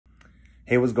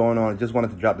Hey, what's going on? Just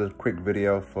wanted to drop this quick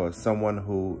video for someone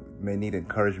who may need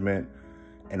encouragement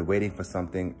and waiting for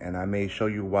something, and I may show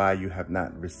you why you have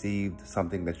not received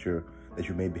something that you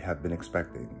maybe have been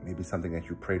expecting, maybe something that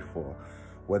you prayed for,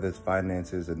 whether it's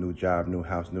finances, a new job, new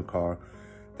house, new car.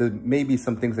 There may be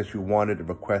some things that you wanted,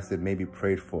 requested, maybe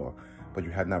prayed for, but you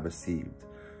have not received.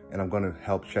 And I'm going to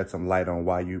help shed some light on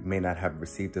why you may not have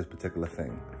received this particular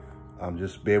thing.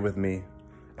 Just bear with me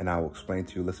and I will explain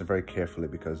to you. Listen very carefully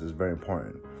because it's very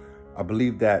important. I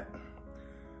believe that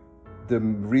the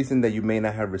reason that you may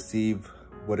not have received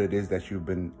what it is that you've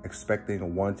been expecting or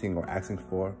wanting or asking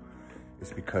for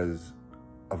is because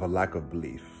of a lack of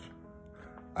belief.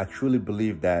 I truly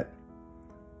believe that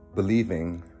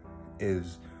believing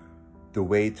is the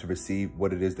way to receive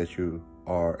what it is that you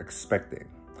are expecting.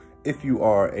 If you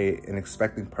are an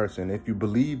expecting person, if you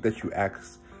believe that you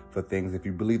ask for things, if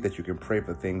you believe that you can pray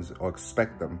for things or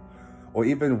expect them, or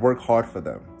even work hard for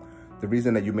them, the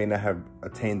reason that you may not have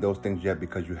attained those things yet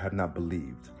because you have not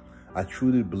believed. I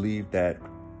truly believe that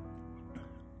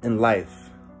in life,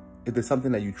 if there's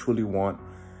something that you truly want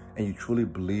and you truly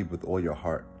believe with all your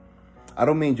heart, I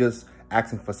don't mean just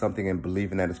asking for something and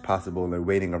believing that it's possible and then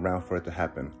waiting around for it to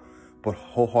happen, but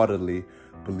wholeheartedly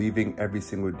believing every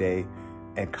single day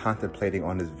and contemplating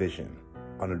on this vision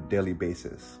on a daily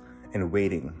basis and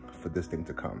waiting for this thing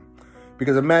to come.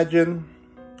 Because imagine,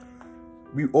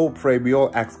 we all pray, we all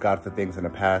ask God for things in the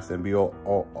past and we all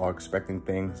are expecting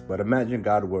things, but imagine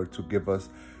God were to give us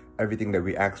everything that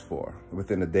we asked for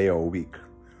within a day or a week.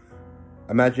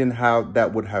 Imagine how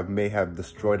that may have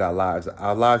destroyed our lives.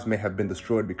 Our lives may have been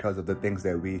destroyed because of the things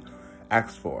that we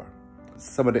asked for.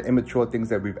 Some of the immature things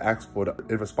that we've asked for, the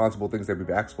irresponsible things that we've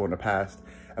asked for in the past,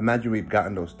 imagine we've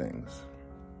gotten those things.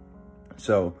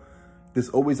 So there's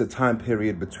always a time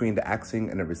period between the asking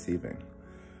and the receiving.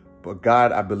 But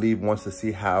God, I believe, wants to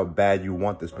see how bad you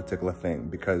want this particular thing,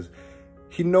 because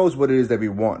he knows what it is that we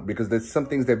want. Because there's some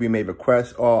things that we may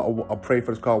request, oh, I'll pray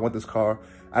for this car, I want this car.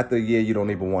 After a year, you don't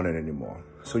even want it anymore.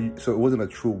 So it wasn't a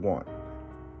true want.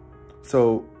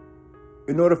 So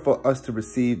in order for us to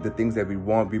receive the things that we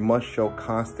want, we must show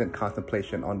constant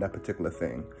contemplation on that particular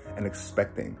thing and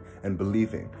expecting and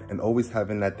believing and always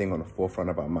having that thing on the forefront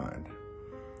of our mind.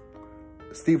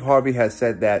 Steve Harvey has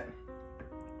said that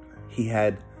he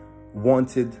had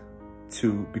wanted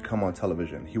to become on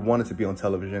television. He wanted to be on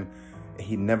television and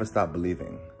he never stopped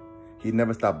believing. He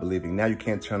never stopped believing. Now you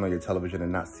can't turn on your television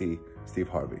and not see Steve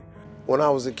Harvey. When I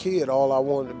was a kid, all I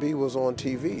wanted to be was on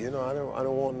TV. You know, I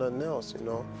don't want nothing else, you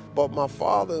know. But my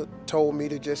father told me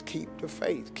to just keep the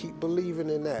faith, keep believing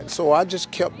in that. So I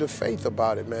just kept the faith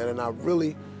about it, man. And I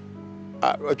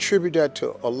attribute that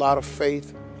to a lot of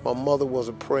faith. My mother was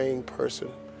a praying person.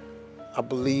 I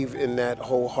believe in that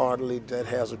wholeheartedly. That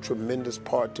has a tremendous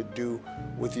part to do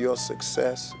with your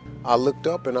success. I looked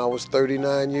up and I was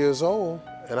 39 years old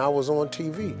and I was on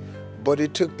TV. But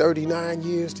it took 39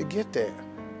 years to get there.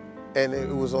 And it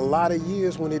was a lot of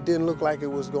years when it didn't look like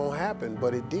it was going to happen,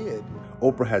 but it did.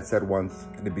 Oprah had said once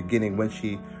in the beginning when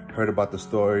she heard about the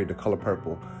story, The Color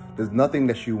Purple, there's nothing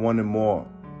that she wanted more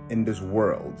in this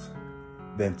world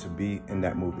than to be in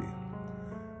that movie.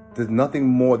 There's nothing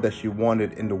more that she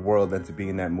wanted in the world than to be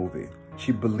in that movie.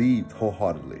 She believed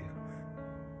wholeheartedly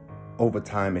over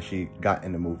time as she got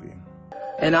in the movie.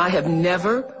 And I have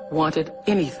never wanted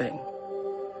anything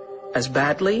as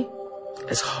badly,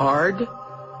 as hard,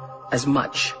 as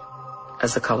much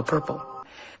as The Color Purple.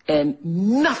 And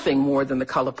nothing more than The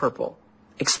Color Purple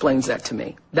explains that to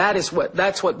me. That's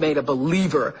what made a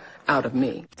believer out of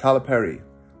me. Tyler Perry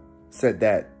said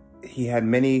that he had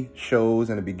many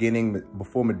shows in the beginning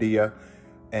before Medea,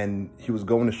 and he was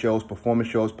going to shows, performing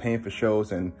shows, paying for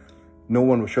shows, and no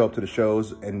one would show up to the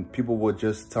shows, and people would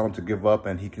just tell him to give up,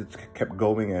 and he kept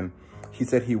going, and he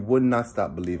said he would not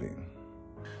stop believing.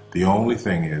 The only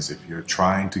thing is, if you're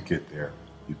trying to get there,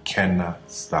 you cannot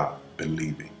stop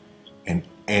believing in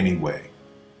any way.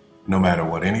 No matter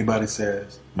what anybody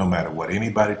says, no matter what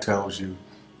anybody tells you,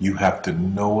 you have to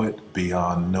know it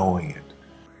beyond knowing it.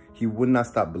 He would not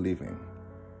stop believing.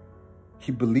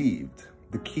 He believed.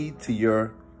 The key to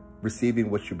your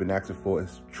receiving what you've been asking for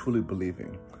is truly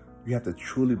believing. You have to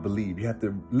truly believe. You have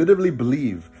to literally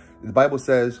believe. The Bible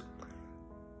says,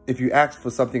 if you ask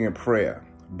for something in prayer,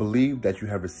 believe that you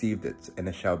have received it and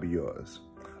it shall be yours.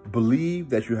 Believe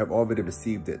that you have already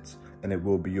received it and it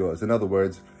will be yours. In other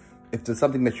words, if there's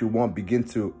something that you want, begin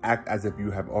to act as if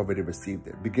you have already received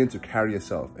it. Begin to carry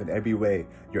yourself in every way,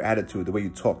 your attitude, the way you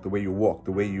talk, the way you walk,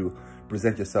 the way you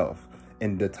present yourself,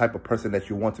 and the type of person that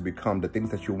you want to become, the things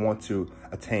that you want to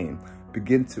attain.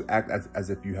 Begin to act as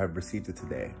if you have received it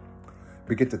today.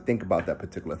 Begin to think about that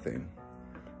particular thing.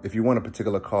 If you want a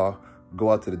particular car,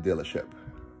 Go out to the dealership.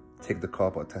 Take the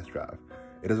car for a test drive.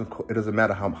 It doesn't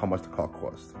matter how much the car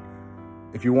costs.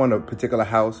 If you want a particular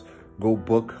house, go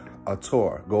book a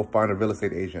tour. Go find a real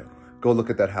estate agent. Go look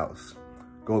at that house.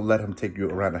 Go let him take you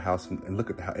around the house and look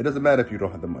at the house. It doesn't matter if you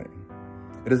don't have the money.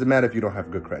 It doesn't matter if you don't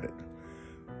have good credit.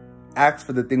 Ask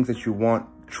for the things that you want.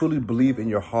 Truly believe in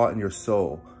your heart and your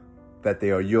soul that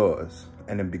they are yours,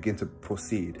 and then begin to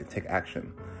proceed and take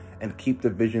action. And keep the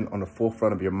vision on the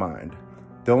forefront of your mind.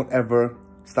 Don't ever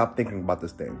stop thinking about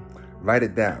this thing. Write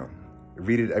it down.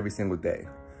 Read it every single day.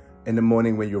 In the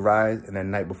morning when you rise, and at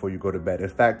night before you go to bed. In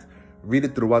fact, read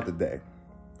it throughout the day.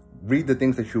 Read the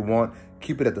things that you want.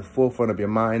 Keep it at the forefront of your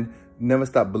mind. Never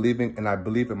stop believing, and I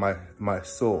believe in my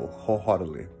soul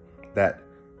wholeheartedly that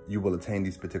you will attain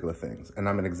these particular things. And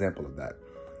I'm an example of that.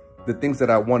 The things that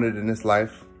I wanted in this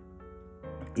life,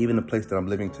 even the place that I'm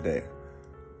living today,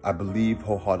 I believe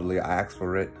wholeheartedly. I asked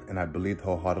for it, and I believed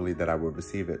wholeheartedly that I would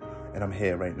receive it. And I'm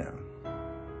here right now.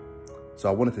 So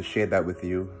I wanted to share that with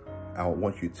you. I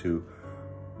want you to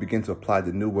begin to apply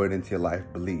the new word into your life.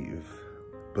 Believe,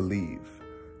 believe,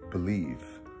 believe,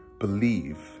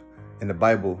 believe. In the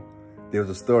Bible, there was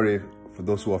a story, for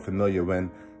those who are familiar, when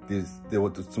there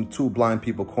were some two blind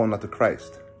people calling out to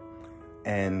Christ.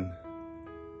 And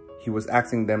he was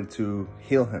asking them to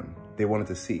heal him. They wanted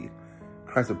to see.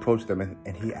 Christ approached them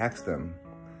and he asked them,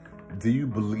 "Do you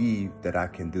believe that I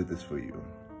can do this for you?"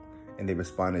 And they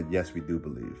responded, "Yes, we do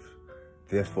believe."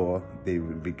 Therefore, they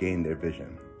regained their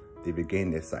vision. They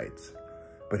regained their sights.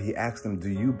 But he asked them, "Do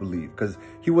you believe?" Because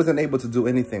he wasn't able to do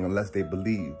anything unless they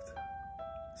believed.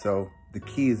 So the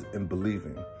key is in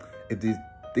believing. If these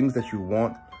things that you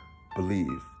want,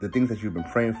 believe. The things that you've been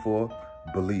praying for,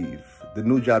 believe. The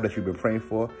new job that you've been praying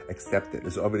for, accept it.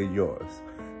 It's already yours.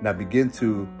 Now begin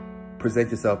to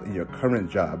present yourself in your current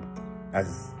job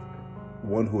as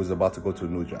one who is about to go to a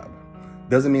new job.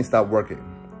 Doesn't mean stop working.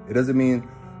 It doesn't mean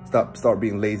start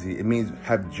being lazy. It means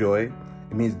have joy.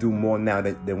 It means do more now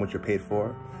than what you're paid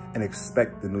for, and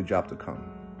expect the new job to come.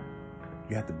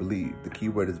 You have to believe. The key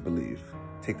word is believe.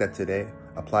 Take that today,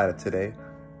 apply it today,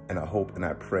 and I hope and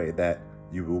I pray that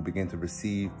you will begin to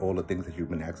receive all the things that you've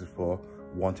been asking for,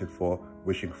 wanting for,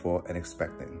 wishing for, and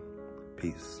expecting.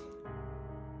 Peace.